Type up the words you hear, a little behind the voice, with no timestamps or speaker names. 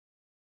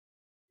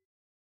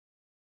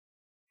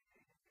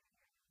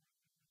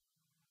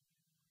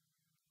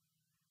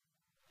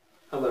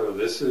Hello,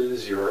 this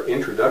is your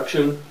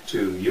introduction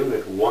to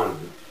Unit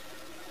 1.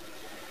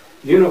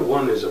 Unit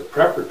 1 is a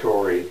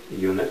preparatory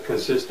unit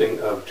consisting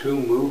of two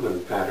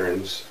movement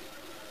patterns,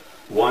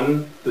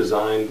 one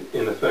designed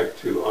in effect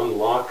to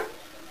unlock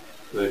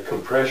the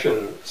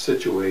compression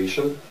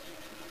situation,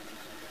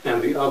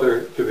 and the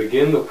other to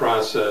begin the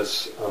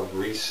process of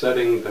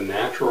resetting the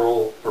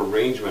natural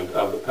arrangement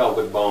of the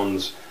pelvic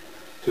bones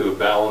to a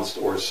balanced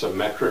or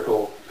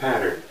symmetrical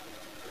pattern,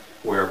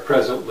 where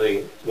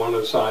presently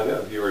one side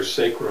of your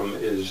sacrum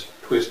is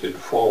twisted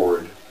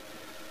forward,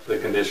 the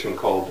condition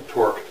called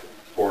torqued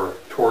or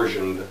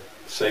torsioned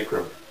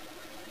sacrum.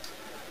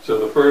 So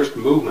the first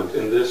movement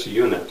in this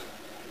unit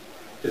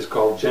is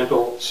called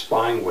gentle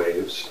spine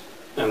waves,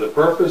 and the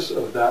purpose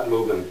of that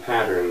movement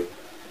pattern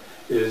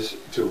is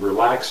to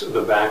relax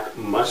the back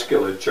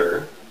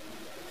musculature,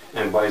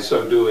 and by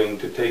so doing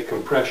to take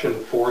compression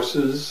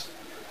forces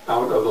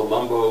out of the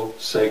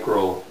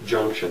lumbosacral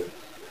junction.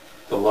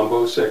 The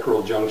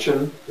lumbosacral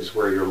junction is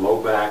where your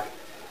low back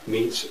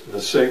meets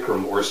the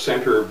sacrum or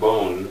center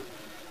bone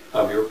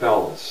of your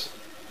pelvis.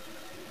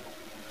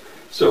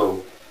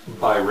 So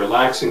by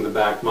relaxing the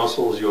back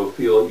muscles, you'll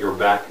feel your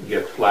back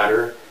get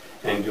flatter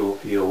and you'll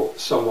feel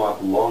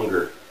somewhat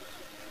longer.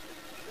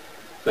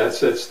 That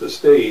sets the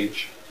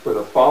stage for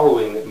the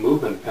following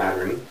movement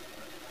pattern,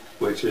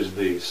 which is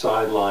the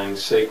sideline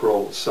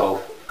sacral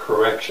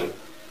self-correction.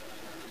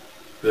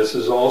 This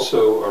is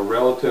also a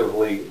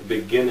relatively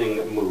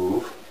beginning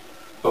move,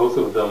 both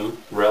of them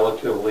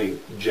relatively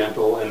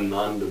gentle and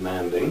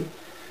non-demanding,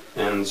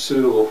 and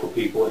suitable for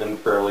people in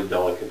fairly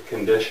delicate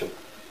condition.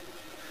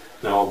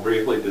 Now I'll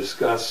briefly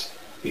discuss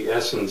the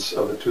essence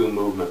of the two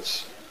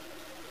movements.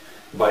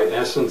 By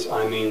essence,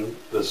 I mean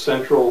the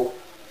central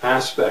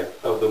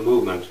aspect of the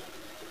movement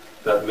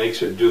that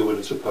makes it do what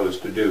it's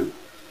supposed to do.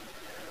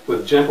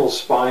 With gentle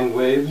spine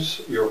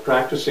waves, you're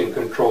practicing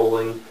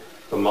controlling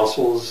the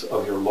muscles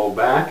of your low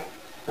back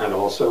and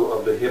also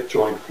of the hip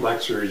joint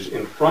flexors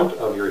in front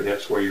of your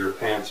hips where your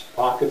pants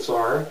pockets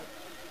are,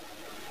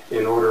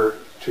 in order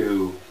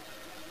to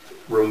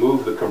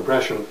remove the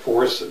compression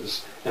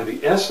forces. And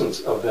the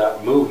essence of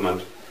that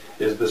movement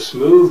is the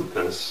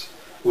smoothness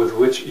with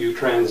which you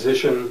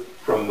transition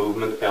from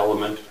movement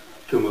element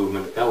to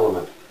movement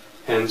element,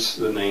 hence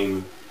the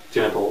name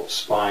gentle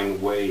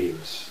spine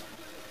waves.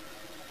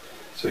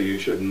 So you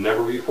should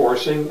never be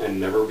forcing and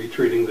never be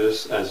treating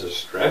this as a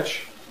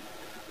stretch,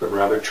 but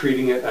rather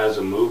treating it as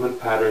a movement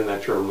pattern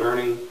that you're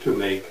learning to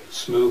make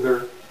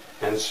smoother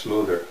and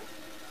smoother.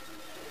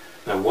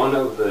 Now, one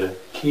of the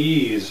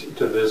keys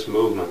to this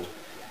movement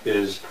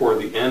is toward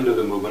the end of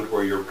the movement,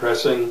 where you're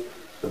pressing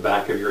the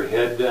back of your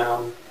head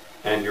down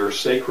and your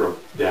sacrum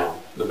down.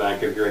 The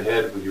back of your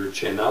head with your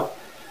chin up,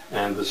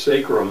 and the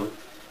sacrum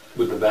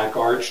with the back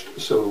arched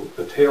so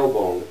the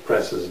tailbone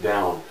presses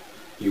down.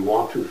 You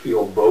want to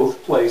feel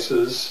both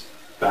places,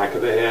 back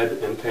of the head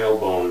and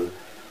tailbone,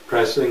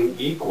 pressing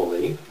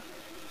equally,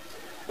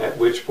 at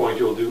which point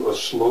you'll do a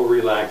slow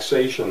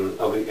relaxation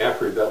of the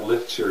effort that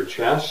lifts your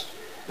chest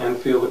and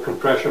feel the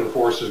compression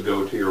forces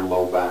go to your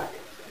low back.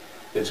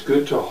 It's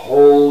good to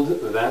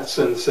hold that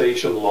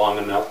sensation long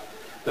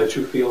enough that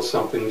you feel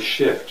something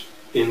shift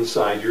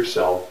inside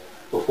yourself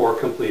before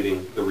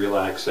completing the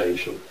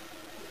relaxation.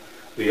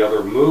 The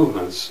other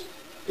movements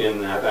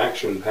in that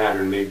action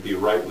pattern may be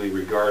rightly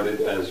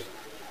regarded as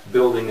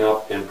building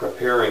up and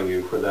preparing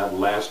you for that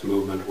last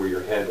movement where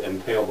your head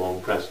and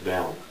tailbone press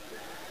down.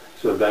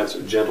 So that's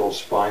gentle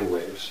spine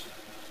waves.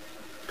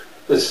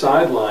 The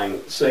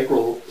sideline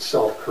sacral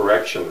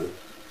self-correction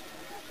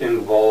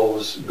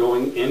involves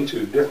going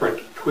into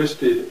different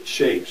twisted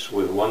shapes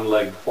with one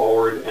leg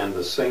forward and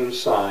the same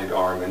side,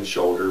 arm and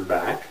shoulder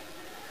back.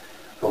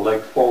 The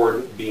leg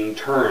forward being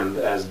turned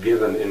as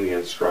given in the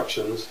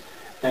instructions,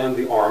 and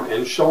the arm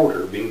and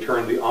shoulder being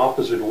turned the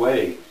opposite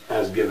way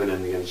as given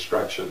in the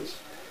instructions.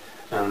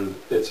 And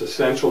it's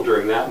essential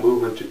during that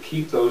movement to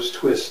keep those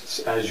twists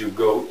as you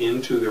go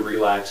into the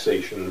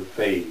relaxation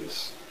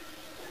phase.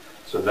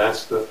 So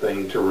that's the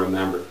thing to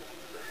remember.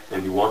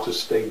 And you want to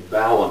stay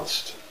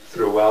balanced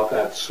throughout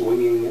that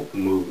swinging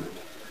movement.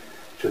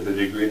 To the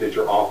degree that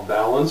you're off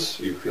balance,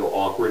 you feel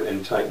awkward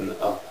and tighten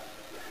up.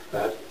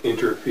 That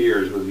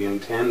interferes with the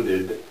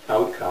intended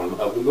outcome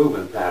of the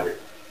movement pattern.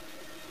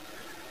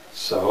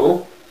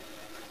 So,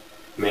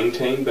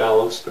 maintain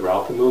balance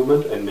throughout the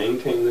movement and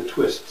maintain the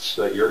twists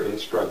that you're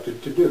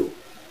instructed to do.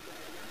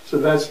 So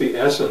that's the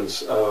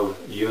essence of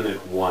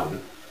Unit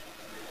 1.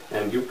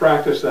 And you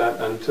practice that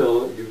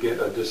until you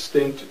get a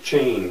distinct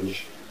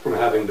change from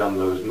having done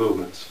those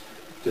movements.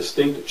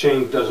 Distinct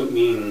change doesn't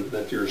mean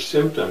that your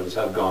symptoms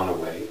have gone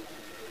away.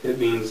 It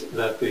means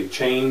that the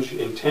change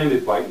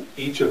intended by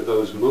each of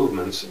those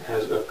movements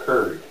has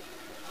occurred.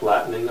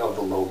 Flattening of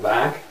the low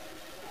back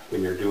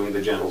when you're doing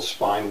the gentle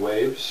spine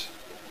waves,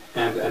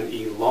 and an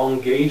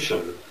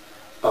elongation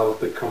of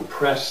the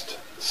compressed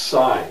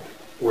side,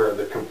 where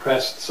the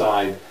compressed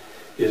side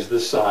is the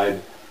side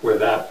where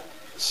that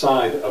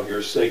side of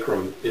your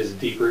sacrum is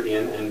deeper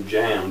in and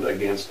jammed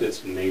against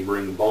its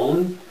neighboring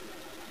bone,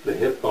 the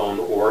hip bone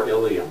or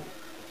ilium.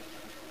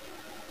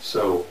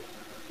 So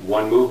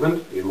one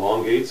movement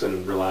elongates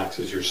and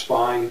relaxes your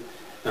spine,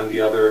 and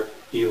the other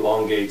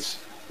elongates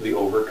the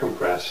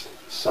overcompressed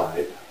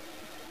side.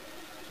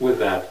 With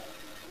that,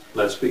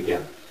 let's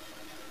begin.